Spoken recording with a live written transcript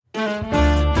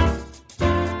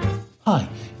Hi,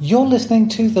 you're listening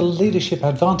to the Leadership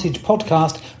Advantage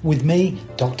podcast with me,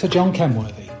 Dr. John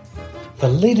Kenworthy. The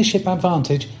Leadership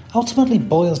Advantage ultimately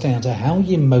boils down to how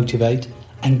you motivate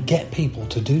and get people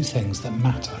to do things that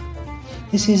matter.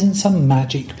 This isn't some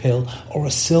magic pill or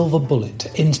a silver bullet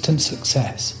to instant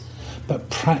success, but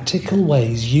practical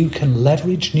ways you can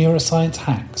leverage neuroscience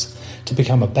hacks to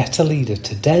become a better leader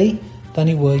today than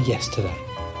you were yesterday.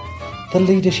 The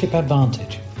Leadership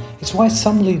Advantage. It's why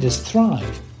some leaders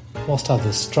thrive whilst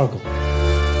others struggle.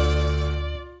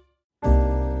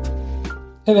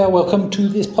 Hey there, welcome to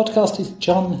this podcast. It's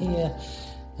John here,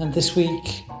 and this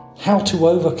week, how to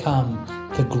overcome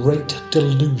the great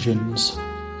delusions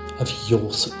of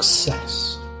your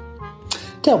success.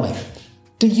 Tell me,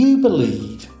 do you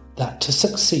believe that to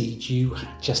succeed you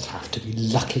just have to be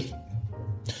lucky?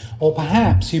 Or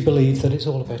perhaps you believe that it's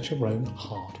all about your own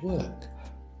hard work?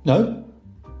 No?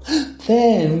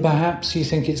 Then perhaps you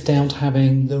think it's down to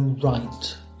having the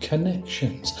right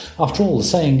connections. After all, the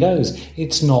saying goes,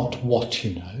 it's not what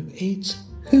you know, it's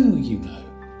who you know.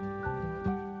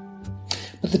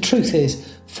 But the truth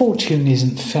is, fortune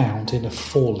isn't found in a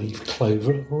four-leaf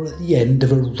clover or at the end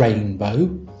of a rainbow.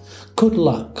 Good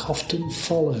luck often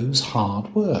follows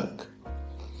hard work.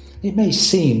 It may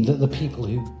seem that the people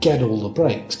who get all the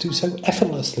breaks do so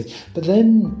effortlessly, but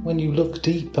then when you look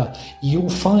deeper, you'll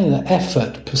find that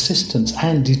effort, persistence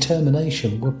and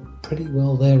determination were pretty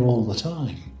well there all the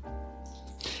time.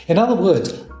 In other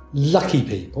words, lucky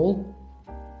people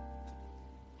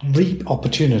reap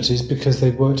opportunities because they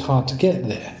worked hard to get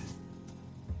there.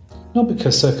 Not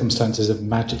because circumstances have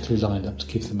magically lined up to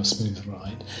give them a smooth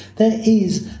ride. There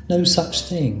is no such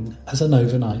thing as an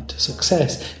overnight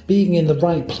success. Being in the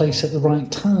right place at the right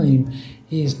time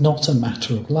is not a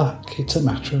matter of luck, it's a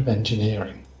matter of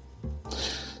engineering.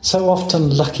 So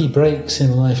often lucky breaks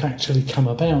in life actually come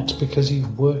about because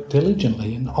you've worked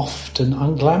diligently and often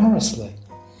unglamorously.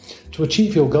 To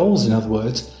achieve your goals, in other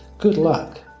words, good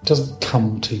luck doesn't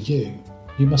come to you.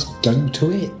 You must go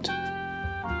to it.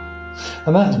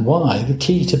 And that's why the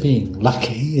key to being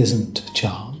lucky isn't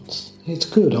chance. It's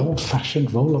good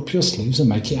old-fashioned roll up your sleeves and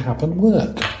make it happen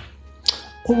work.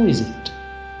 Or is it?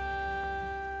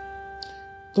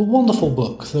 The wonderful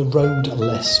book, The Road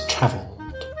Less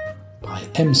Travelled, by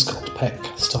M. Scott Peck,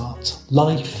 starts,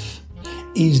 Life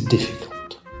is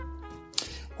difficult.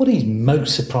 What is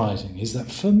most surprising is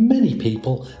that for many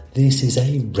people, this is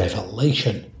a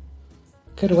revelation.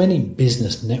 Go to any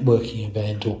business networking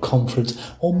event or conference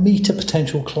or meet a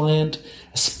potential client,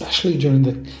 especially during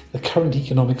the current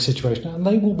economic situation, and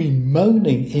they will be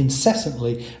moaning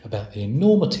incessantly about the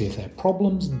enormity of their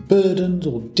problems, burdens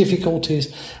or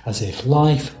difficulties, as if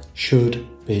life should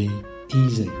be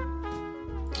easy.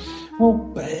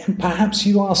 Well, perhaps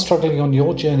you are struggling on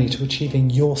your journey to achieving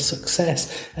your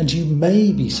success, and you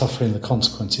may be suffering the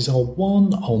consequences of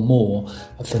one or more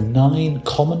of the 9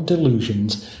 common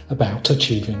delusions about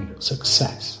achieving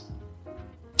success.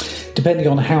 Depending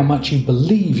on how much you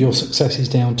believe your success is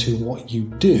down to what you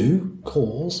do,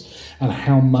 cause, and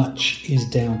how much is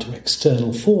down to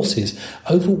external forces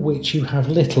over which you have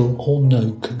little or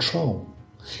no control,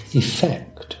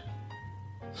 effect.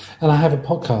 And I have a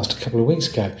podcast a couple of weeks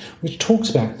ago which talks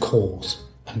about cause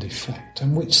and effect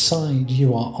and which side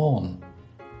you are on.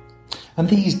 And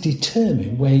these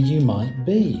determine where you might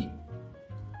be.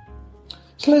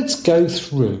 So let's go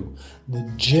through the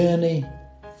journey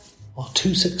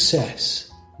to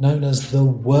success known as the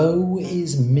woe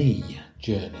is me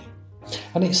journey.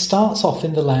 And it starts off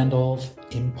in the land of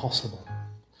impossible.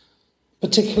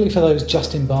 Particularly for those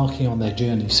just embarking on their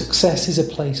journey, success is a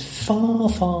place far,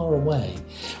 far away.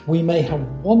 We may have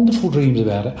wonderful dreams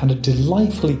about it and a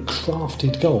delightfully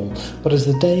crafted goal, but as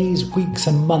the days, weeks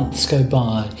and months go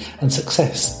by and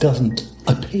success doesn't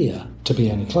appear to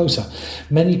be any closer,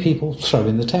 many people throw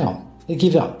in the towel. They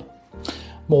give up.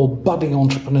 More budding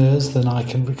entrepreneurs than I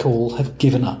can recall have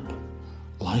given up.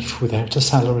 Life without a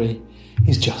salary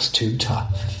is just too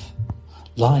tough.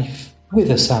 Life with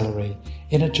a salary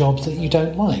in a job that you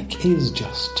don't like is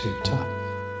just too tough.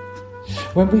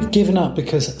 When we've given up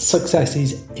because success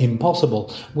is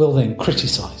impossible, we'll then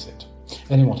criticise it.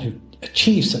 Anyone who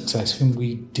achieves success whom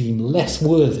we deem less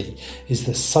worthy is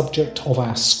the subject of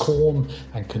our scorn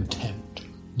and contempt.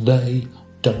 They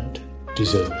don't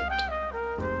deserve it.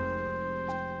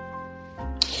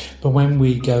 But when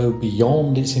we go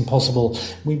beyond it's impossible,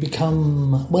 we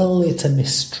become, well, it's a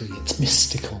mystery, it's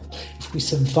mystical. If we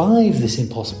survive this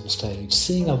impossible stage,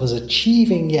 seeing others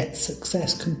achieving yet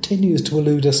success continues to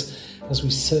elude us as we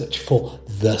search for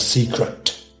the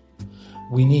secret.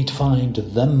 We need to find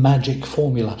the magic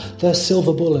formula, the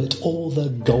silver bullet, or the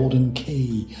golden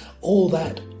key, or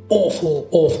that awful,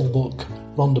 awful book,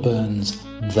 Rhonda Byrne's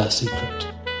The Secret.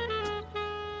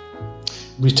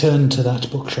 Return to that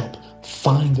bookshop.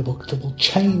 Find the book that will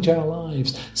change our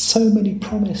lives. So many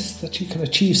promise that you can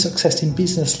achieve success in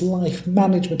business, life,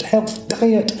 management, health,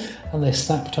 diet, and they're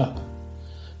snapped up.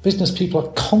 Business people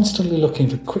are constantly looking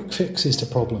for quick fixes to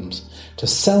problems. To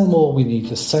sell more, we need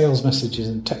the sales messages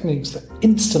and techniques that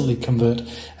instantly convert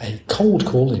a cold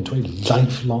call into a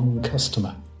lifelong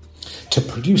customer. To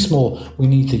produce more, we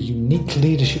need the unique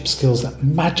leadership skills that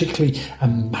magically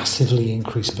and massively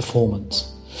increase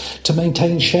performance. To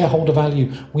maintain shareholder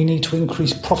value, we need to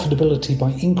increase profitability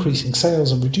by increasing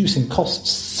sales and reducing costs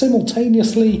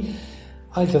simultaneously.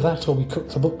 Either that or we cook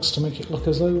the books to make it look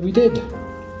as though we did.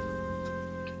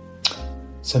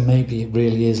 So maybe it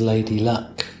really is Lady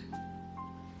Luck.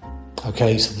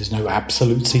 Okay, so there's no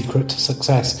absolute secret to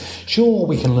success. Sure,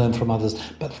 we can learn from others,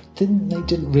 but they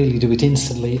didn't really do it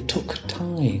instantly. It took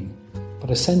time.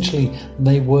 But essentially,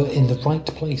 they were in the right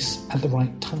place at the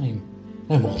right time.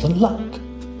 No more than luck.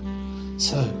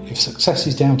 So, if success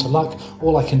is down to luck,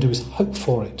 all I can do is hope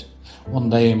for it.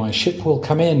 One day my ship will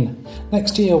come in.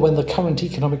 Next year, when the current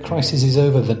economic crisis is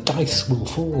over, the dice will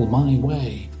fall my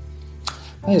way.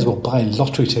 May as well buy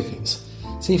lottery tickets.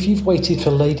 See, if you've waited for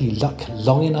Lady Luck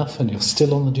long enough and you're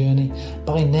still on the journey,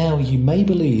 by now you may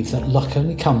believe that luck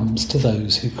only comes to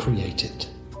those who create it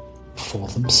for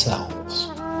themselves.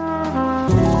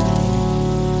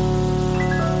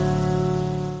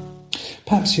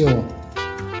 Perhaps you're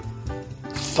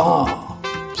far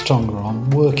stronger on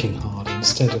working hard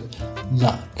instead of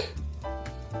luck.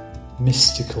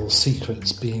 Mystical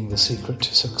secrets being the secret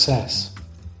to success.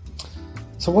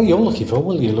 So what you're looking for?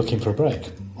 Well, you're looking for a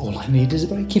break. All I need is a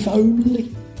break, if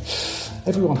only.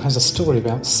 Everyone has a story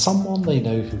about someone they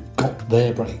know who got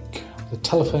their break. The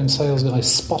telephone sales guy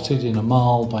spotted in a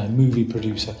mall by a movie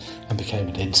producer and became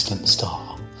an instant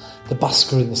star. The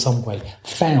busker in the subway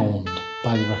found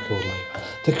by the record label.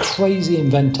 The crazy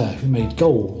inventor who made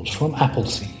gold from apple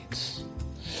seeds.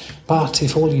 But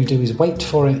if all you do is wait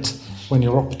for it, when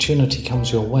your opportunity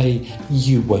comes your way,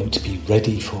 you won't be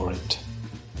ready for it.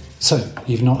 So,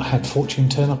 you've not had fortune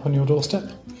turn up on your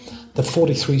doorstep? The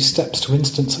 43 steps to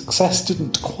instant success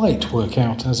didn't quite work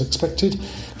out as expected.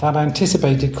 That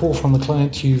anticipated call from the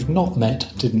client you've not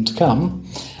met didn't come.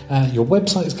 Your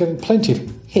website is getting plenty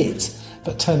of hits,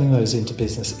 but turning those into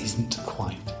business isn't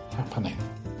quite happening.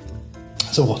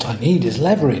 So what I need is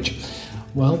leverage.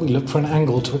 Well, we look for an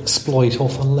angle to exploit or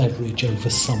for leverage over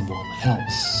someone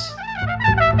else.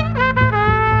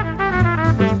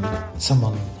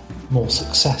 Someone more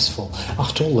successful.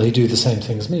 After all, they do the same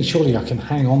thing as me. Surely I can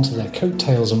hang on to their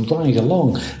coattails and ride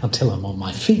along until I'm on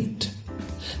my feet.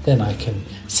 Then I can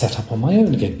set up on my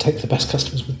own again, take the best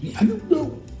customers with me. I don't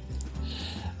know.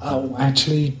 Oh,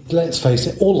 actually, let's face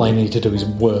it, all I need to do is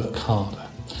work harder.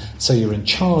 So you're in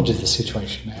charge of the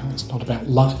situation now. It's not about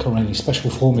luck or any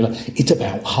special formula. It's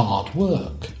about hard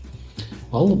work.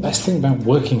 Well, the best thing about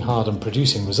working hard and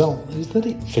producing results is that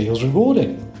it feels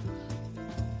rewarding.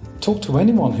 Talk to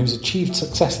anyone who's achieved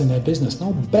success in their business and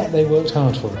I'll bet they worked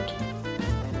hard for it.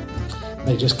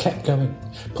 They just kept going,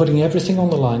 putting everything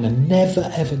on the line and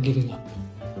never ever giving up.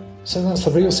 So that's the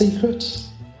real secret?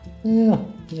 Yeah,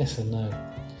 yes and no.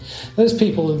 Those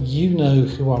people you know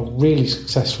who are really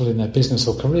successful in their business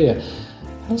or career,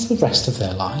 how's the rest of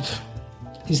their life?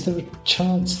 Is there a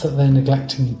chance that they're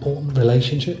neglecting important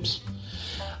relationships?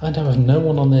 I know of no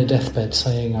one on their deathbed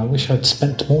saying, I wish I'd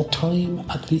spent more time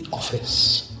at the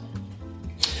office.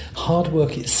 Hard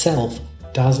work itself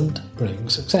doesn't bring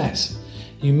success.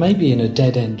 You may be in a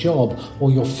dead-end job,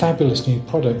 or your fabulous new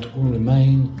product will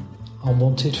remain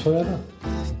unwanted forever.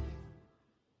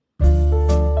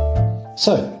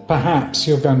 So, perhaps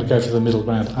you're going to go for the middle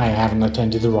ground. I haven't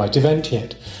attended the right event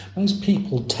yet. Most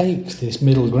people take this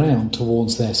middle ground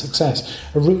towards their success,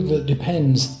 a route that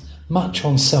depends much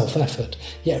on self-effort,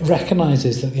 yet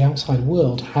recognises that the outside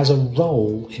world has a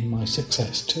role in my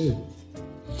success too.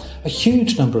 A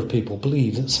huge number of people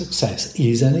believe that success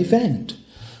is an event,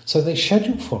 so they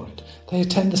schedule for it. They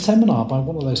attend a seminar by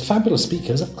one of those fabulous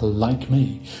speakers like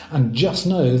me, and just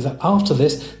know that after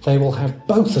this they will have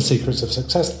both the secrets of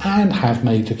success and have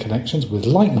made the connections with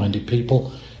like-minded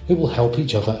people who will help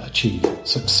each other achieve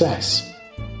success.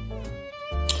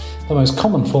 The most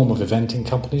common form of event in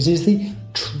companies is the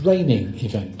training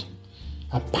event.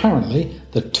 Apparently,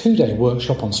 the 2-day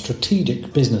workshop on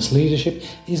strategic business leadership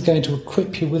is going to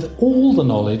equip you with all the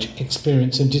knowledge,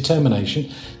 experience and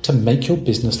determination to make your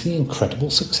business the incredible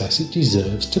success it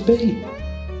deserves to be.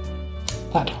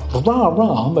 That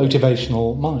rah-rah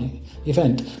motivational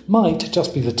event might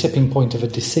just be the tipping point of a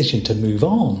decision to move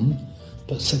on,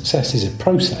 but success is a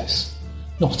process,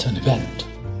 not an event.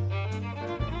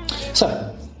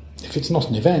 So, if it's not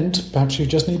an event, perhaps you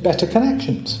just need better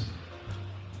connections.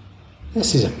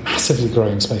 This is a massively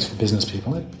growing space for business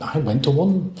people. I went to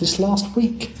one this last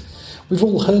week. We've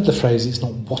all heard the phrase, it's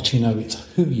not what you know, it's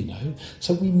who you know.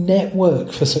 So we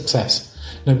network for success.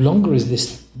 No longer is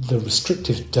this the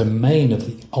restrictive domain of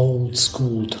the old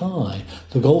school tie,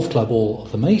 the golf club or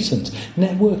the Masons.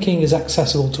 Networking is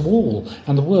accessible to all,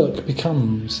 and the world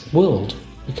becomes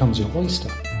your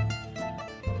oyster.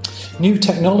 New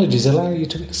technologies allow you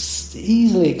to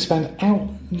easily expand out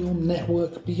your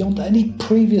network beyond any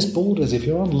previous borders. If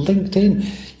you're on LinkedIn,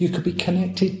 you could be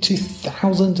connected to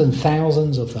thousands and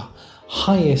thousands of the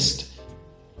highest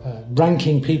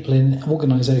ranking people in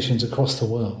organisations across the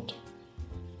world.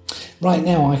 Right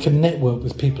now, I can network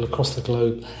with people across the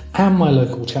globe and my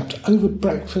local chapter over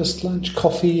breakfast, lunch,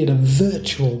 coffee in a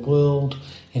virtual world,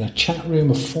 in a chat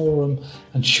room, a forum,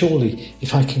 and surely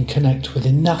if I can connect with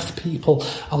enough people,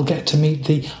 I'll get to meet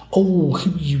who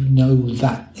you know.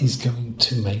 That is going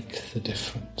to make the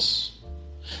difference.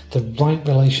 The right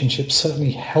relationships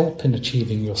certainly help in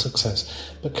achieving your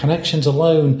success, but connections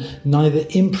alone neither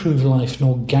improve life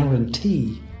nor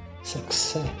guarantee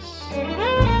success.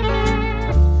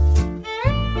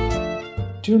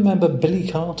 Do you remember Billy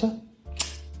Carter?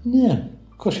 No,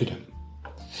 of course you don't.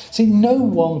 See, no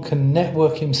one can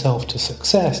network himself to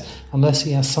success unless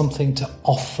he has something to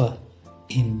offer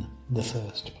in the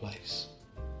first place.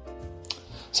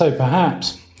 So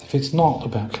perhaps, if it's not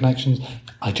about connections,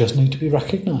 I just need to be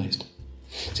recognised.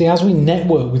 See, as we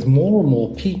network with more and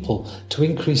more people to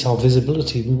increase our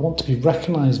visibility, we want to be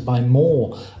recognised by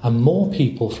more and more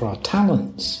people for our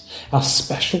talents, our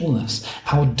specialness,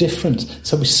 our difference.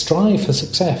 So we strive for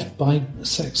success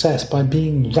by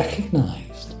being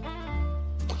recognised.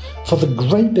 For the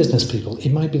great business people,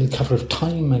 it might be the cover of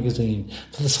Time magazine.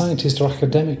 For the scientist or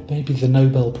academic, maybe the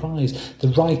Nobel Prize. The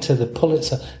writer, the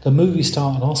Pulitzer. The movie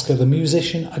star, an Oscar. The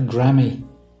musician, a Grammy.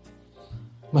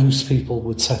 Most people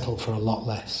would settle for a lot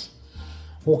less.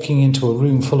 Walking into a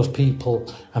room full of people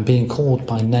and being called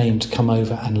by name to come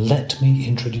over and let me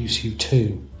introduce you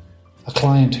to. A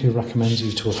client who recommends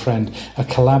you to a friend. A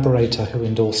collaborator who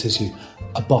endorses you.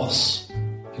 A boss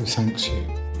who thanks you.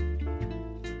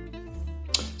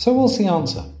 So what's the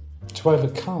answer to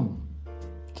overcome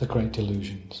the great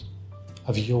delusions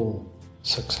of your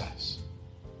success?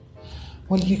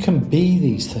 Well, you can be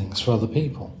these things for other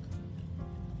people.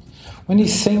 When you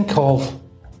think of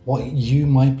what you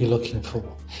might be looking for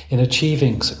in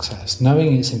achieving success,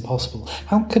 knowing it's impossible,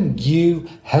 how can you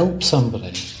help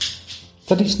somebody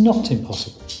that it's not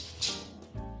impossible,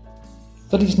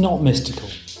 that it's not mystical,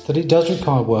 that it does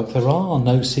require work, there are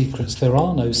no secrets, there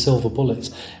are no silver bullets,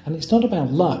 and it's not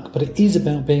about luck, but it is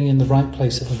about being in the right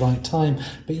place at the right time,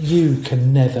 but you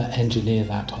can never engineer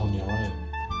that on your own.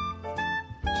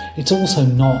 It's also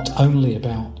not only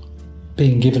about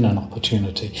being given an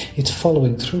opportunity, it's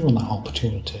following through on that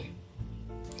opportunity.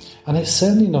 And it's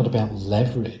certainly not about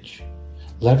leveraging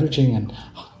and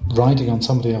riding on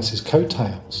somebody else's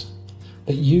coattails.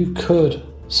 But you could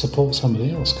support somebody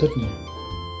else, couldn't you?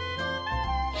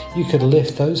 You could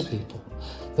lift those people.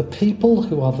 The people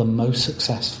who are the most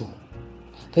successful,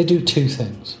 they do two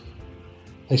things.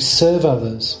 They serve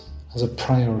others as a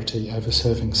priority over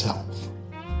serving self.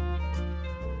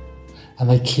 And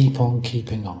they keep on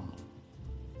keeping on.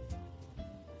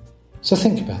 So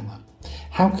think about that.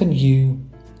 How can you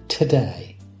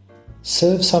today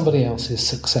serve somebody else's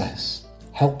success,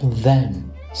 help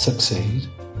them succeed,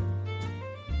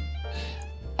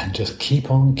 and just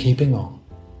keep on keeping on?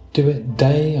 Do it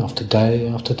day after day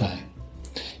after day.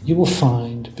 You will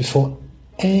find before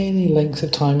any length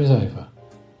of time is over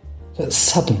that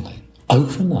suddenly,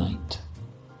 overnight,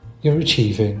 you're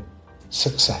achieving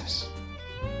success.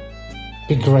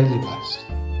 Be greatly blessed.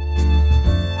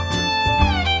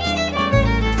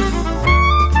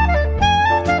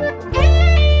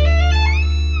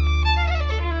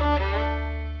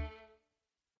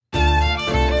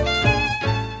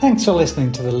 Thanks for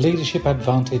listening to the Leadership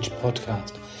Advantage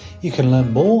podcast. You can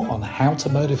learn more on how to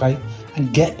motivate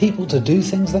and get people to do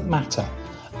things that matter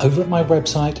over at my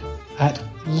website at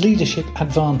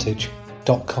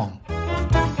leadershipadvantage.com.